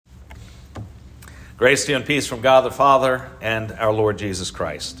Grace to you and peace from God the Father and our Lord Jesus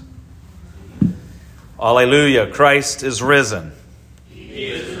Christ. Alleluia, Christ is risen. He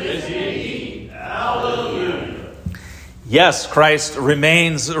is risen indeed. Hallelujah. Yes, Christ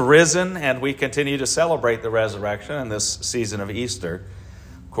remains risen, and we continue to celebrate the resurrection in this season of Easter.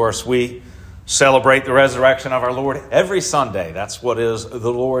 Of course, we celebrate the resurrection of our Lord every Sunday. That's what is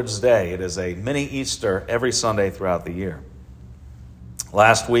the Lord's Day. It is a mini Easter every Sunday throughout the year.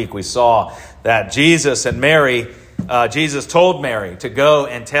 Last week we saw that Jesus told Mary to go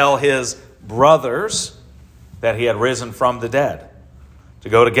and tell his brothers that he had risen from the dead, to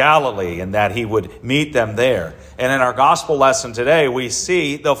go to Galilee and that he would meet them there. And in our gospel lesson today, we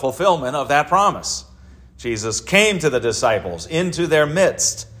see the fulfillment of that promise. Jesus came to the disciples, into their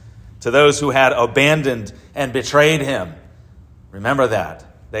midst, to those who had abandoned and betrayed him. Remember that.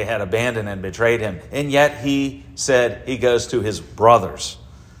 They had abandoned and betrayed him. And yet he said he goes to his brothers.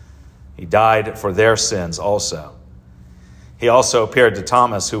 He died for their sins also. He also appeared to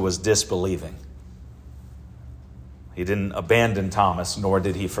Thomas, who was disbelieving. He didn't abandon Thomas, nor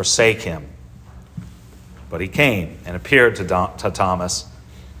did he forsake him. But he came and appeared to Thomas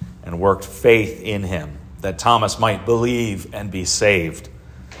and worked faith in him, that Thomas might believe and be saved.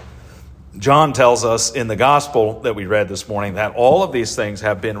 John tells us in the gospel that we read this morning that all of these things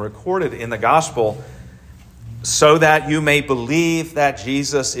have been recorded in the gospel so that you may believe that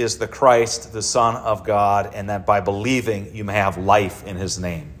Jesus is the Christ, the Son of God, and that by believing you may have life in his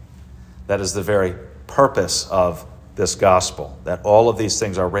name. That is the very purpose of this gospel, that all of these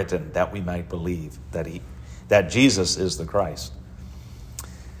things are written that we might believe that Jesus is the Christ.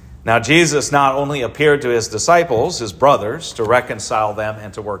 Now, Jesus not only appeared to his disciples, his brothers, to reconcile them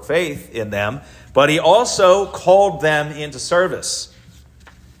and to work faith in them, but he also called them into service.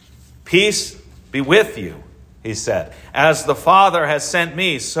 Peace be with you, he said. As the Father has sent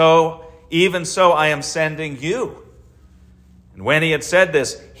me, even so I am sending you. And when he had said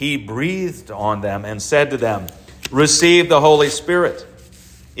this, he breathed on them and said to them, receive the Holy Spirit.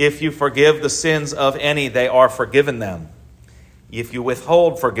 If you forgive the sins of any, they are forgiven them. If you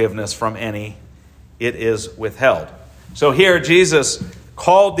withhold forgiveness from any, it is withheld. So here Jesus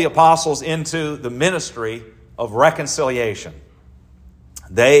called the apostles into the ministry of reconciliation.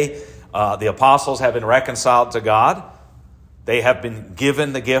 The apostles have been reconciled to God. They have been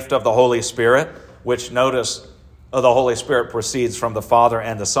given the gift of the Holy Spirit, which notice the Holy Spirit proceeds from the Father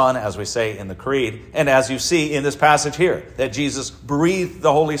and the Son, as we say in the Creed. And as you see in this passage here, that Jesus breathed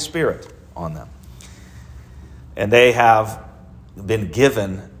the Holy Spirit on them. And they have been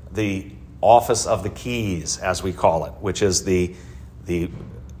given the office of the keys, as we call it, which is the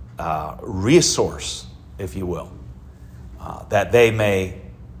resource, if you will, that they may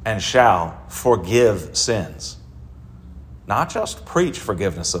and shall forgive sins. Not just preach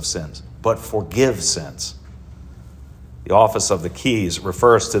forgiveness of sins, but forgive sins. The office of the keys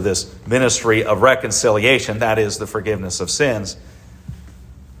refers to this ministry of reconciliation, that is, the forgiveness of sins.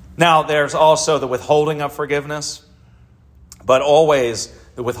 Now, there's also the withholding of forgiveness. But always,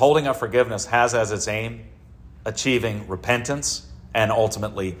 the withholding of forgiveness has as its aim achieving repentance and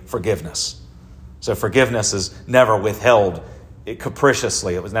ultimately forgiveness. So forgiveness is never withheld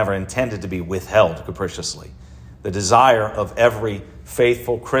capriciously. It was never intended to be withheld capriciously. The desire of every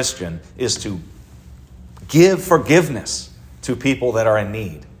faithful Christian is to give forgiveness to people that are in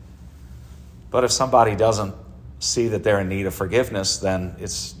need. But if somebody doesn't see that they're in need of forgiveness, then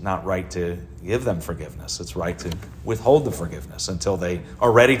it's not right to give them forgiveness. It's right to withhold the forgiveness until they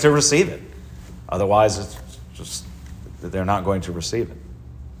are ready to receive it. Otherwise, it's just that they're not going to receive it.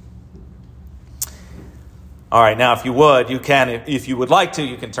 All right, now if you would like to,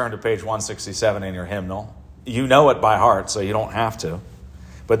 you can turn to page 167 in your hymnal. You know it by heart, so you don't have to.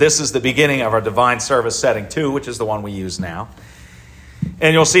 But this is the beginning of our Divine Service setting 2, which is the one we use now.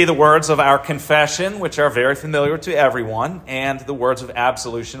 And you'll see the words of our confession, which are very familiar to everyone, and the words of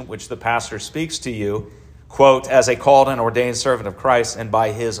absolution, which the pastor speaks to you, quote, as a called and ordained servant of Christ and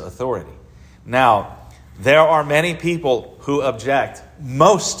by his authority. Now, there are many people who object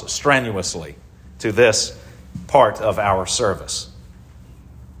most strenuously to this part of our service.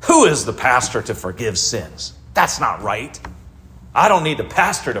 Who is the pastor to forgive sins? That's not right. I don't need the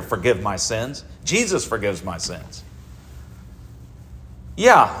pastor to forgive my sins. Jesus forgives my sins.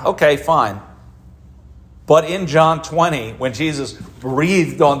 Yeah, okay, fine. But in John 20, when Jesus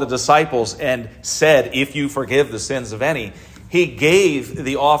breathed on the disciples and said, if you forgive the sins of any, he gave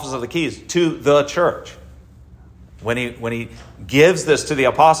the office of the keys to the church. When he gives this to the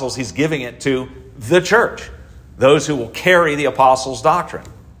apostles, he's giving it to the church, those who will carry the apostles' doctrine.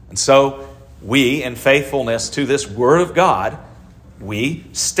 And so we, in faithfulness to this word of God, we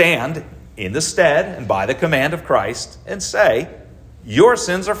stand in the stead and by the command of Christ and say, your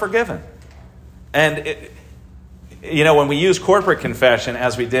sins are forgiven. And, when we use corporate confession,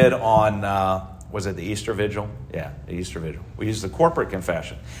 as we did on, was it the Easter Vigil? Yeah, the Easter Vigil. We use the corporate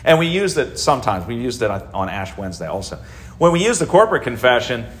confession. And we used it sometimes. We used it on Ash Wednesday also. When we use the corporate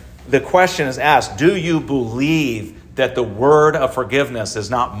confession, the question is asked, do you believe that the word of forgiveness is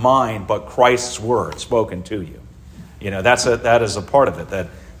not mine, but Christ's word spoken to you? That is a part of it,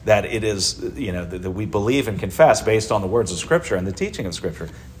 that it is, that we believe and confess based on the words of Scripture and the teaching of Scripture,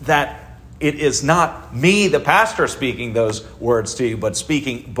 that it is not me, the pastor, speaking those words to you, but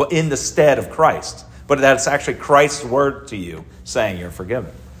speaking in the stead of Christ. But that it's actually Christ's word to you saying you're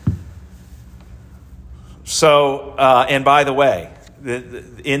forgiven. So, and by the way,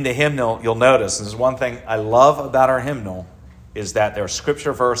 in the hymnal, you'll notice, this is one thing I love about our hymnal, is that there are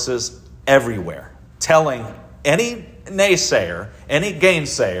Scripture verses everywhere telling any naysayer, any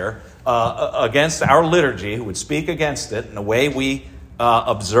gainsayer against our liturgy who would speak against it in the way we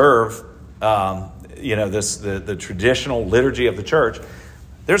observe the traditional liturgy of the church.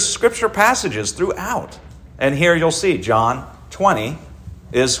 There's Scripture passages throughout. And here you'll see John 20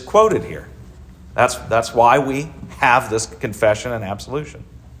 is quoted here. That's why we have this confession and absolution.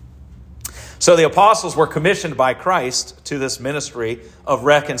 So the apostles were commissioned by Christ to this ministry of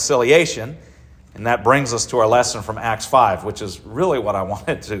reconciliation. And that brings us to our lesson from Acts 5, which is really what I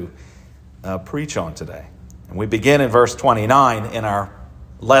wanted to preach on today. And we begin in verse 29 in our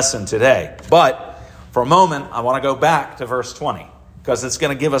lesson today. But for a moment, I want to go back to verse 20, because it's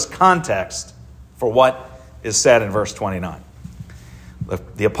going to give us context for what is said in verse 29.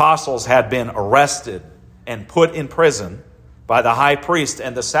 The apostles had been arrested and put in prison by the high priest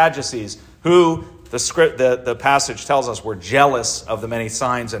and the Sadducees, who the passage tells us were jealous of the many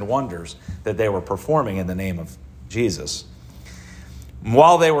signs and wonders that they were performing in the name of Jesus.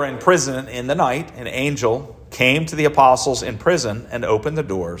 While they were in prison in the night, an angel came to the apostles in prison and opened the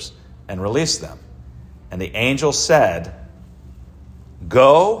doors and released them. And the angel said,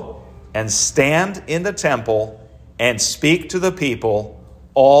 "Go and stand in the temple and speak to the people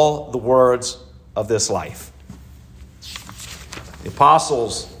all the words of this life." The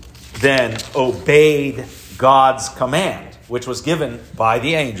apostles then obeyed God's command, which was given by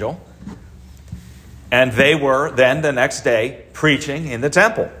the angel. And they were then the next day preaching in the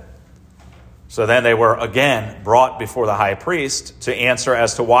temple. So then they were again brought before the high priest to answer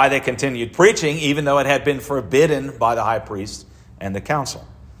as to why they continued preaching, even though it had been forbidden by the high priest and the council.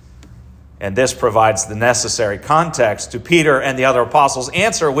 And this provides the necessary context to Peter and the other apostles'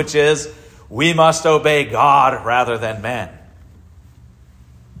 answer, which is, we must obey God rather than men.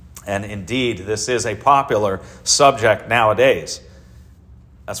 And indeed, this is a popular subject nowadays.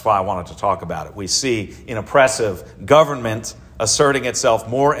 That's why I wanted to talk about it. We see an oppressive government asserting itself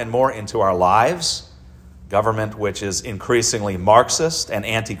more and more into our lives, government which is increasingly Marxist and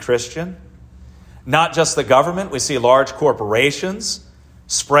anti-Christian. Not just the government, we see large corporations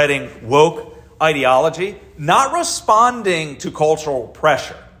spreading woke ideology, not responding to cultural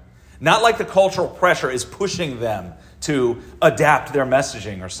pressure. Not like the cultural pressure is pushing them to adapt their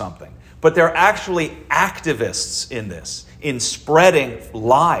messaging or something. But they're actually activists in this, in spreading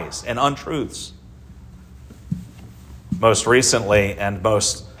lies and untruths. Most recently and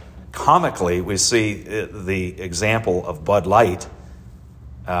most comically, we see the example of Bud Light.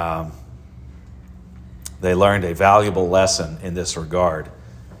 They learned a valuable lesson in this regard.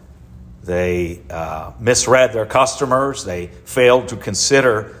 They misread their customers. They failed to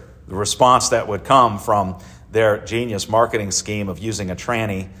consider the response that would come from their genius marketing scheme of using a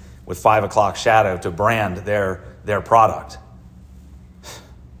tranny with 5 o'clock shadow to brand their product.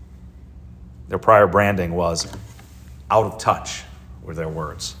 Their prior branding was out of touch, were their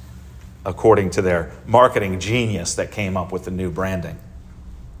words, according to their marketing genius that came up with the new branding.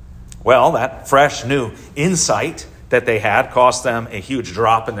 Well, that fresh new insight that they had cost them a huge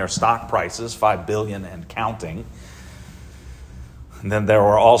drop in their stock prices, $5 billion and counting. And then there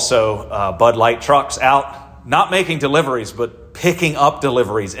were also Bud Light trucks out, not making deliveries, but picking up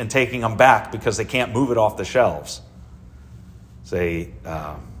deliveries and taking them back because they can't move it off the shelves. It's a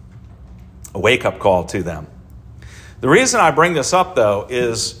wake-up call to them. The reason I bring this up, though,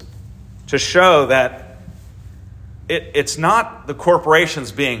 is to show that it's not the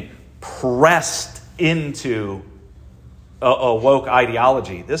corporations being pressed into a woke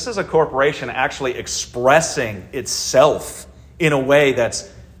ideology. This is a corporation actually expressing itself in a way that's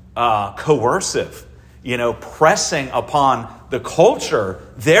coercive, pressing upon the culture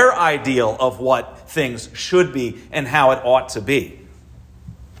their ideal of what things should be and how it ought to be.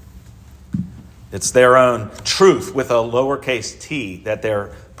 It's their own truth with a lowercase t that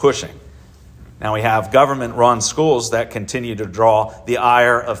they're pushing. Now we have government-run schools that continue to draw the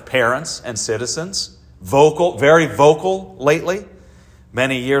ire of parents and citizens. Very vocal lately.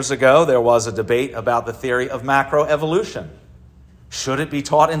 Many years ago, there was a debate about the theory of macroevolution. Should it be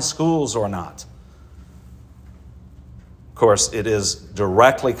taught in schools or not? Of course, it is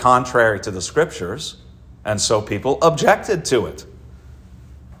directly contrary to the scriptures, and so people objected to it.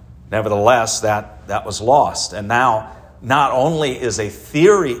 Nevertheless, that was lost. And now, not only is a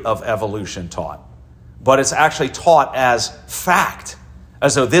theory of evolution taught, but it's actually taught as fact,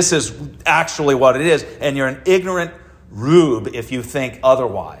 as though this is actually what it is, and you're an ignorant rube if you think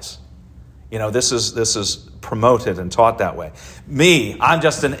otherwise. This is promoted and taught that way. I'm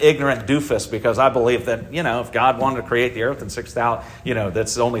just an ignorant doofus because I believe that, if God wanted to create the earth in 6,000,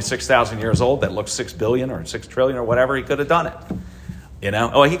 that's only 6,000 years old, that looks 6 billion or 6 trillion or whatever, he could have done it.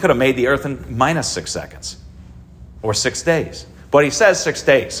 He could have made the earth in minus 6 seconds or 6 days. But he says 6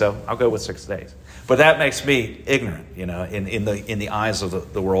 days, so I'll go with 6 days. But that makes me ignorant, in the eyes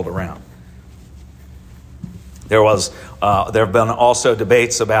of the world around. There have been also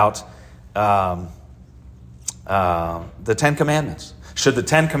debates about the Ten Commandments. Should the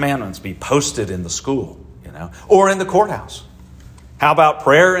Ten Commandments be posted in the school, or in the courthouse? How about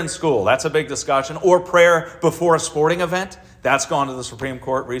prayer in school? That's a big discussion. Or prayer before a sporting event? That's gone to the Supreme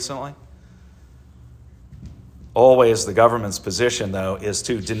Court recently. Always the government's position, though, is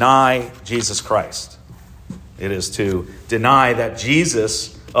to deny Jesus Christ. It is to deny that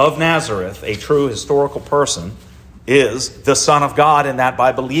Jesus of Nazareth, a true historical person, is the Son of God, and that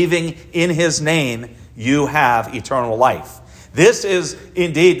by believing in his name, you have eternal life. This is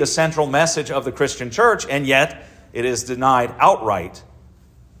indeed the central message of the Christian church, and yet it is denied outright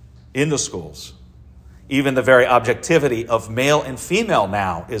in the schools. Even the very objectivity of male and female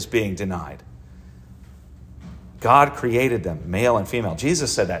now is being denied. God created them, male and female.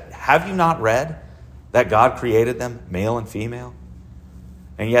 Jesus said that. Have you not read that God created them, male and female?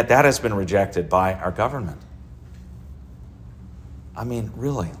 And yet that has been rejected by our government. I mean,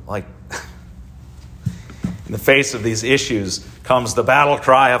 really, in the face of these issues comes the battle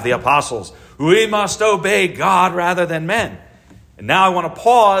cry of the apostles. We must obey God rather than men. And now I want to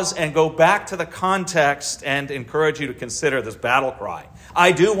pause and go back to the context and encourage you to consider this battle cry.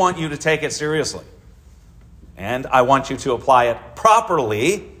 I do want you to take it seriously. And I want you to apply it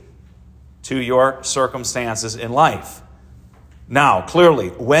properly to your circumstances in life. Now, clearly,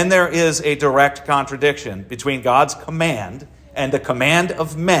 when there is a direct contradiction between God's command and the command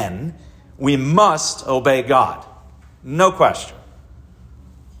of men, we must obey God. No question.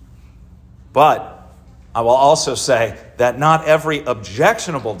 But I will also say that not every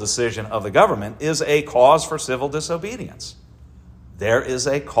objectionable decision of the government is a cause for civil disobedience. There is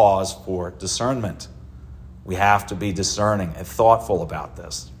a cause for discernment. We have to be discerning and thoughtful about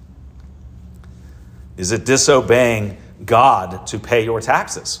this. Is it disobeying God to pay your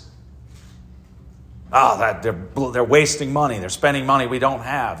taxes? They're wasting money. They're spending money we don't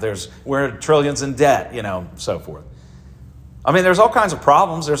have. We're trillions in debt, so forth. I mean, there's all kinds of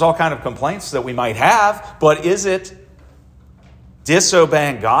problems. There's all kinds of complaints that we might have. But is it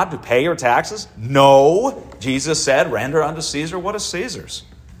disobeying God to pay your taxes? No. Jesus said, render unto Caesar what is Caesar's,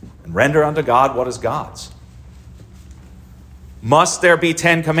 and render unto God what is God's. Must there be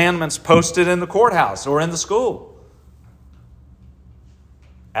 10 commandments posted in the courthouse or in the school?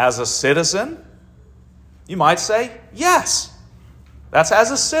 As a citizen, you might say, yes. That's as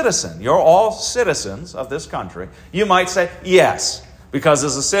a citizen. You're all citizens of this country. You might say, yes. Because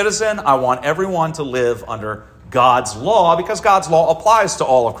as a citizen, I want everyone to live under God's law, because God's law applies to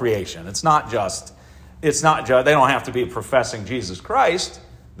all of creation. It's not just, they don't have to be professing Jesus Christ,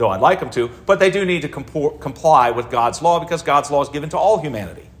 though I'd like them to, but they do need to comply with God's law, because God's law is given to all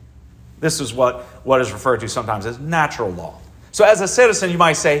humanity. This is what is referred to sometimes as natural law. So as a citizen, you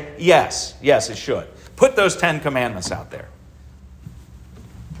might say, yes, it should. Put those 10 commandments out there.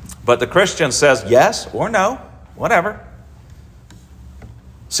 But the Christian says yes or no, whatever.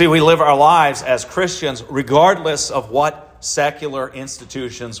 See, we live our lives as Christians regardless of what secular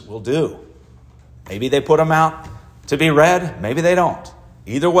institutions will do. Maybe they put them out to be read, maybe they don't.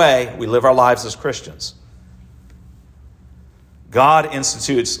 Either way, we live our lives as Christians. God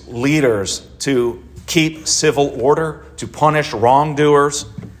institutes leaders to keep civil order, to punish wrongdoers,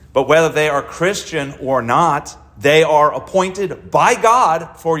 but whether they are Christian or not, they are appointed by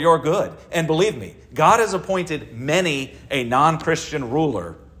God for your good. And believe me, God has appointed many a non-Christian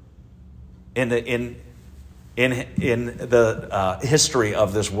ruler in the history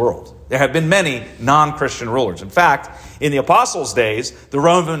of this world. There have been many non-Christian rulers. In fact, in the apostles' days, the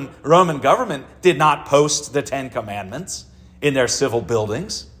Roman government did not post the 10 Commandments in their civil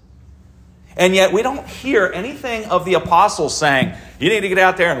buildings. And yet we don't hear anything of the apostles saying, you need to get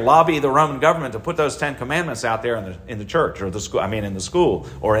out there and lobby the Roman government to put those 10 commandments out there in the church or the school. I mean, in the school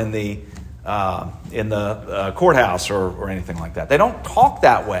or in the courthouse or anything like that. They don't talk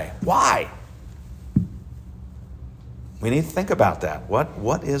that way. Why? We need to think about that.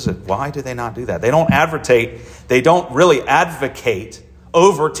 What is it? Why do they not do that? They don't really advocate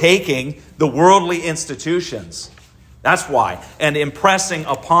overtaking the worldly institutions. That's why. And impressing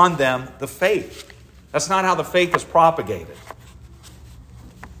upon them the faith. That's not how the faith is propagated.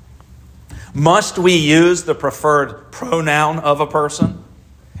 Must we use the preferred pronoun of a person?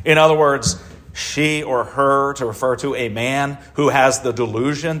 In other words, she or her to refer to a man who has the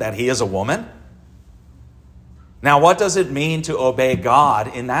delusion that he is a woman? Now, what does it mean to obey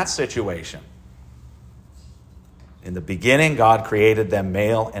God in that situation? In the beginning, God created them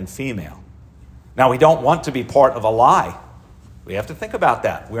male and female. Now, we don't want to be part of a lie. We have to think about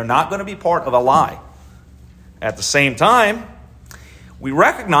that. We're not going to be part of a lie. At the same time, we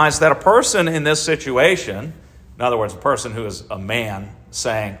recognize that a person in this situation, in other words, a person who is a man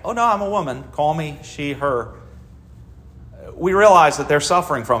saying, oh no, I'm a woman, call me she, her, we realize that they're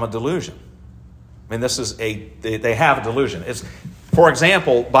suffering from a delusion. I mean, they have a delusion. For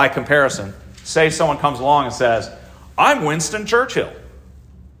example, by comparison, say someone comes along and says, I'm Winston Churchill.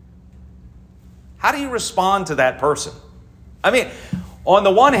 How do you respond to that person? I mean, on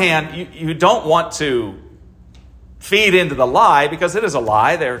the one hand, you don't want to feed into the lie because it is a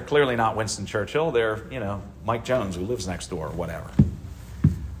lie. They're clearly not Winston Churchill. They're, Mike Jones who lives next door or whatever.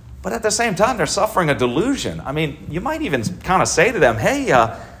 But at the same time, they're suffering a delusion. I mean, you might even kind of say to them, hey,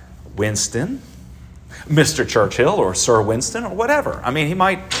 Winston, Mr. Churchill or Sir Winston or whatever. I mean, he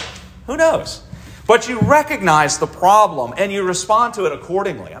might, who knows? But you recognize the problem and you respond to it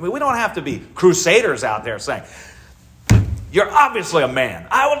accordingly. I mean, we don't have to be crusaders out there saying, you're obviously a man.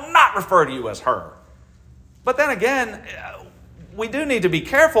 I will not refer to you as her. But then again, we do need to be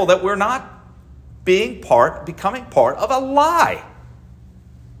careful that we're not becoming part of a lie.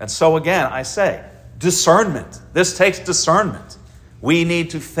 And so again, I say, discernment. This takes discernment. We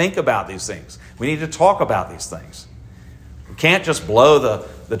need to think about these things. We need to talk about these things. We can't just blow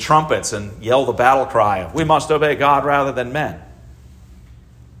the trumpets and yell the battle cry of, we must obey God rather than men.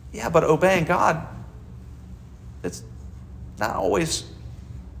 Yeah, but obeying God, it's not always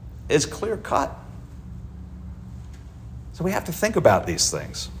as clear cut. So we have to think about these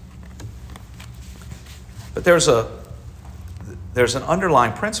things. But there's an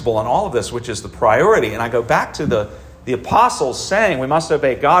underlying principle in all of this, which is the priority. And I go back to the apostles saying we must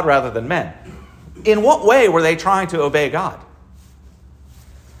obey God rather than men. In what way were they trying to obey God?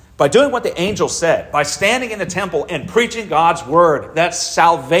 By doing what the angel said, by standing in the temple and preaching God's word, that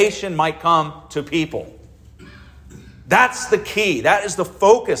salvation might come to people. That's the key. That is the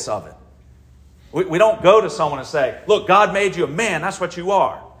focus of it. We don't go to someone and say, look, God made you a man. That's what you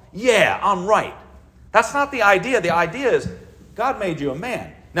are. Yeah, I'm right. That's not the idea. The idea is God made you a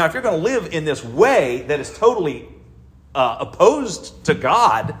man. Now, if you're going to live in this way that is totally opposed to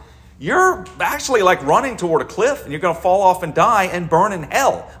God, you're actually like running toward a cliff and you're going to fall off and die and burn in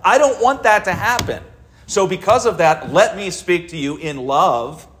hell. I don't want that to happen. So because of that, let me speak to you in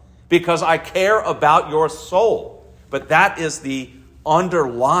love because I care about your soul. But that is the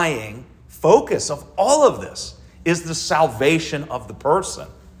underlying focus of all of this, is the salvation of the person.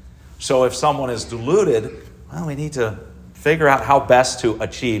 So if someone is deluded, well, we need to figure out how best to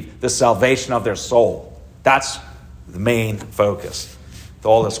achieve the salvation of their soul. That's the main focus. With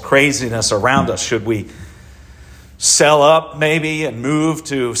all this craziness around us, should we sell up maybe and move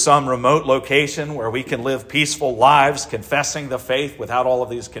to some remote location where we can live peaceful lives, confessing the faith without all of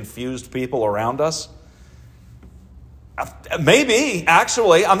these confused people around us? Maybe,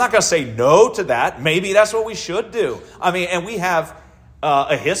 actually, I'm not going to say no to that. Maybe that's what we should do. I mean, and we have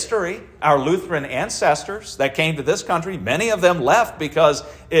a history. Our Lutheran ancestors that came to this country, many of them left because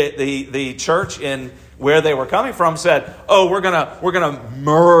the church in where they were coming from said, "Oh, we're gonna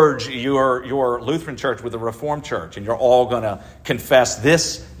merge your Lutheran church with the Reformed church, and you're all going to confess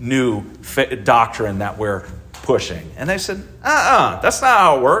this new doctrine that we're pushing." And they said, that's not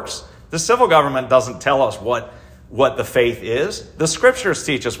how it works. The civil government doesn't tell us what the faith is. The scriptures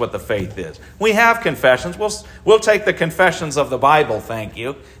teach us what the faith is. We have confessions. We'll take the confessions of the Bible, thank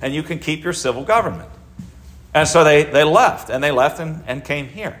you, and you can keep your civil government. And so they left, and came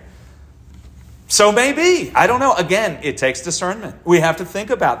here. So maybe, I don't know. Again, it takes discernment. We have to think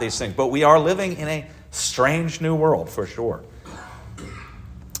about these things, but we are living in a strange new world for sure.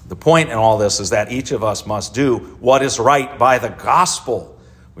 The point in all this is that each of us must do what is right by the gospel.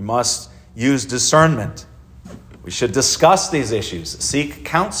 We must use discernment. We should discuss these issues, seek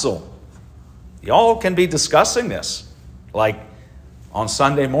counsel. Y'all can be discussing this, like on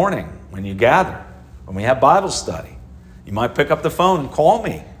Sunday morning when you gather, when we have Bible study. You might pick up the phone and call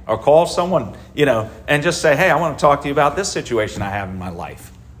me or call someone, and just say, hey, I want to talk to you about this situation I have in my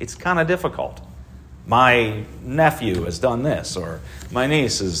life. It's kind of difficult. My nephew has done this, or my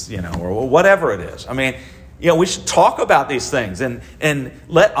niece is, or whatever it is. I mean, we should talk about these things and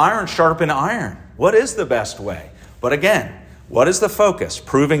let iron sharpen iron. What is the best way? But again, what is the focus?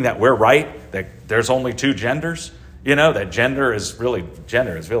 Proving that we're right, that there's only two genders? That gender is really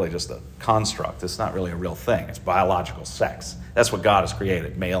just a construct. It's not really a real thing. It's biological sex. That's what God has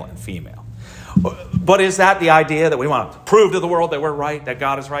created, male and female. But is that the idea that we want to prove to the world that we're right, that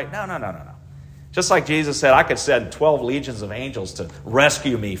God is right? No. Just like Jesus said, I could send 12 legions of angels to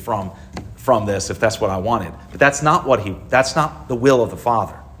rescue me from this if that's what I wanted. But that's not the will of the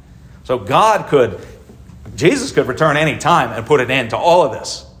Father. So Jesus could return any time and put an end to all of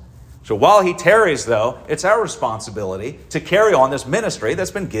this. So while he tarries, though, it's our responsibility to carry on this ministry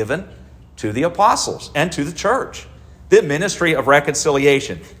that's been given to the apostles and to the church. The ministry of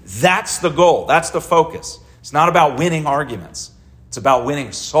reconciliation. That's the goal. That's the focus. It's not about winning arguments. It's about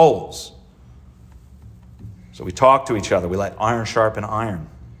winning souls. So we talk to each other. We let iron sharpen iron,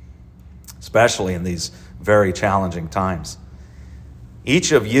 especially in these very challenging times.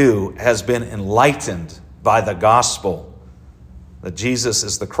 Each of you has been enlightened by the gospel that Jesus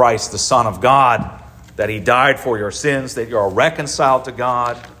is the Christ, the Son of God, that he died for your sins, that you are reconciled to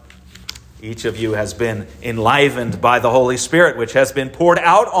God. Each of you has been enlivened by the Holy Spirit, which has been poured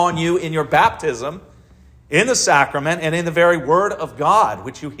out on you in your baptism, in the sacrament, and in the very word of God,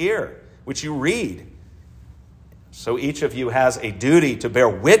 which you hear, which you read. So each of you has a duty to bear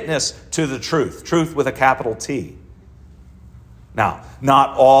witness to the truth with a capital T. Now,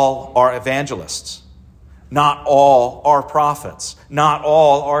 not all are evangelists. Not all are prophets. Not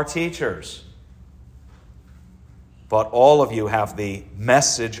all are teachers. But all of you have the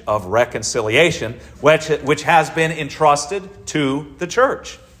message of reconciliation, which has been entrusted to the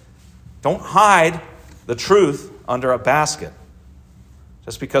church. Don't hide the truth under a basket.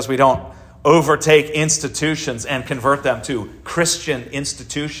 Just because we don't overtake institutions and convert them to Christian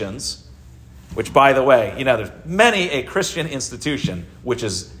institutions, which, by the way, there's many a Christian institution which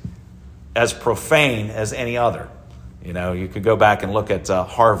is as profane as any other. You could go back and look at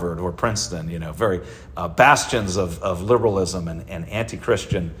Harvard or Princeton, very bastions of liberalism and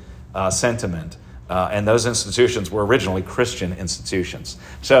anti-Christian sentiment. And those institutions were originally Christian institutions.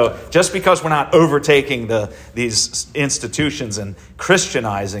 So just because we're not overtaking these institutions and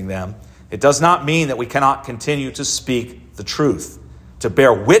Christianizing them, it does not mean that we cannot continue to speak the truth, to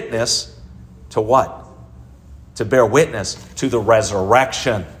bear witness to what? To bear witness to the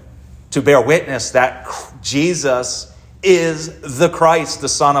resurrection, to bear witness that Jesus is the Christ, the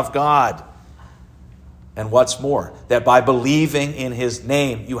Son of God. And what's more, that by believing in his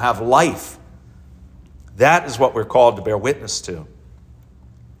name, you have life. That is what we're called to bear witness to.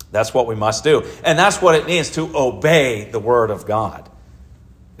 That's what we must do. And that's what it means to obey the word of God.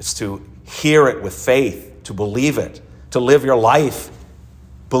 It's to hear it with faith, to believe it, to live your life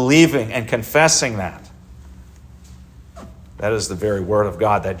believing and confessing that. That is the very word of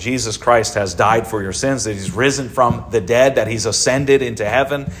God, that Jesus Christ has died for your sins, that he's risen from the dead, that he's ascended into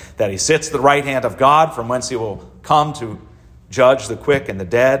heaven, that he sits at the right hand of God, from whence he will come to judge the quick and the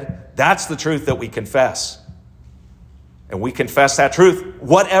dead. That's the truth that we confess. And we confess that truth,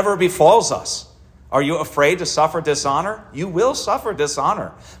 whatever befalls us. Are you afraid to suffer dishonor? You will suffer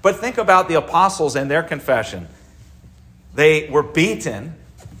dishonor. But think about the apostles and their confession. They were beaten.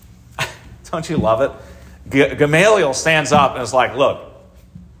 Don't you love it? Gamaliel stands up and is like, look,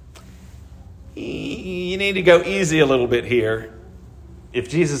 you need to go easy a little bit here. If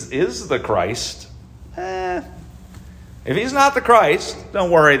Jesus is the Christ, if he's not the Christ,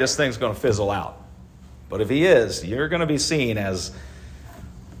 don't worry, this thing's going to fizzle out. But if he is, you're going to be seen as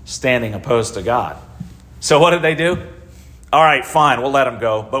standing opposed to God. So what did they do? All right, fine, we'll let him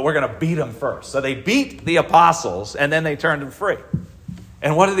go, but we're going to beat him first. So they beat the apostles, and then they turned him free.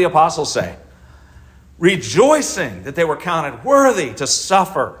 And what did the apostles say? Rejoicing that they were counted worthy to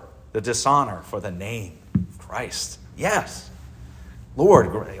suffer the dishonor for the name of Christ. Yes.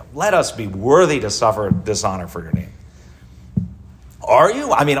 Lord, let us be worthy to suffer dishonor for your name. Are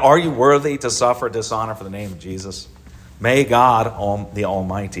you? Are you worthy to suffer dishonor for the name of Jesus? May God, the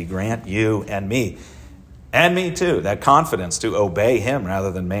Almighty, grant you and me too, that confidence to obey him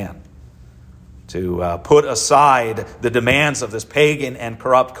rather than man. To put aside the demands of this pagan and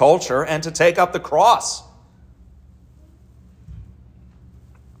corrupt culture and to take up the cross.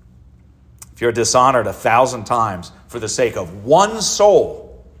 If you're dishonored 1,000 times for the sake of one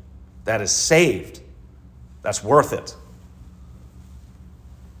soul, that is saved, that's worth it.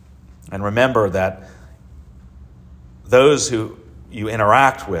 And remember that those who you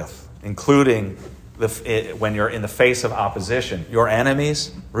interact with, including when you're in the face of opposition, your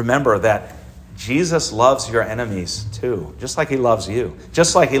enemies, remember that Jesus loves your enemies too, just like he loves you,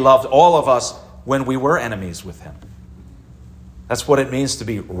 just like he loved all of us when we were enemies with him. That's what it means to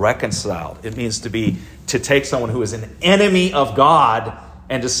be reconciled. It means to take someone who is an enemy of God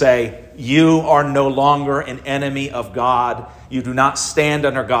and to say, you are no longer an enemy of God. You do not stand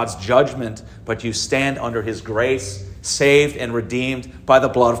under God's judgment, but you stand under his grace, saved and redeemed by the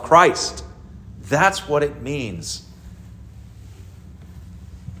blood of Christ. That's what it means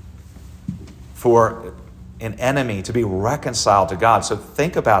for an enemy to be reconciled to God. So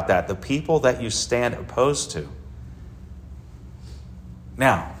think about that, the people that you stand opposed to.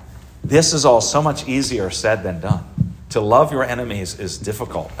 Now, this is all so much easier said than done. To love your enemies is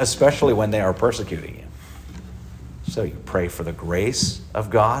difficult, especially when they are persecuting you. So you pray for the grace of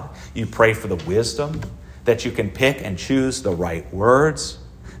God. You pray for the wisdom that you can pick and choose the right words,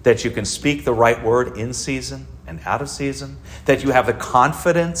 that you can speak the right word in season and out of season, that you have the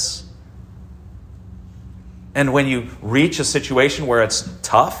confidence. And when you reach a situation where it's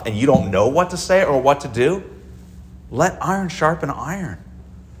tough and you don't know what to say or what to do, let iron sharpen iron.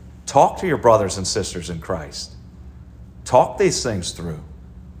 Talk to your brothers and sisters in Christ. Talk these things through.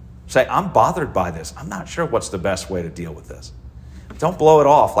 Say, I'm bothered by this. I'm not sure what's the best way to deal with this. Don't blow it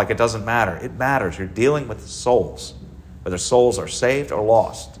off like it doesn't matter. It matters. You're dealing with souls, whether souls are saved or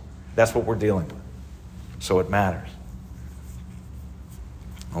lost. That's what we're dealing with. So it matters.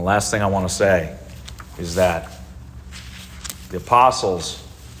 The last thing I want to say is that the apostles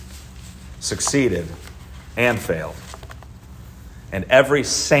succeeded and failed. And every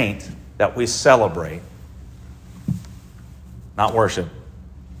saint that we celebrate, not worship,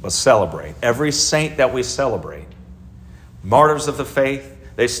 but celebrate, every saint that we celebrate, martyrs of the faith,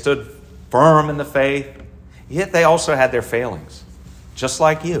 they stood firm in the faith, yet they also had their failings. Just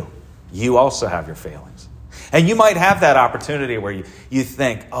like you. You also have your failings. And you might have that opportunity where you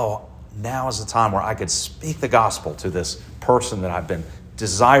think, oh, now is the time where I could speak the gospel to this person that I've been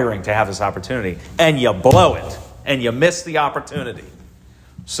desiring to have this opportunity, and you blow it, and you miss the opportunity.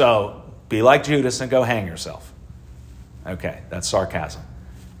 So be like Judas and go hang yourself. Okay, that's sarcasm.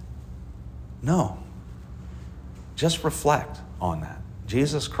 No. Just reflect on that.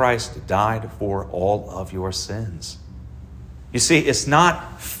 Jesus Christ died for all of your sins. You see, it's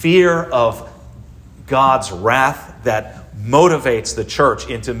not fear of God's wrath that motivates the church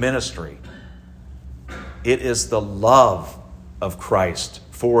into ministry. It is the love of Christ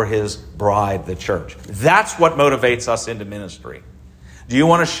for his bride, the church. That's what motivates us into ministry. Do you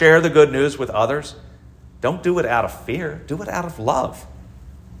want to share the good news with others? Don't do it out of fear. Do it out of love.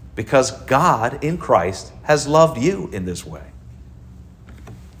 Because God in Christ has loved you in this way.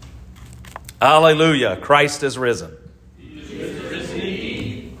 Hallelujah. Christ is risen. He is risen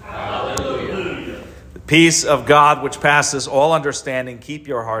indeed. Hallelujah. The peace of God which passes all understanding, keep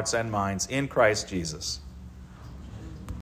your hearts and minds in Christ Jesus.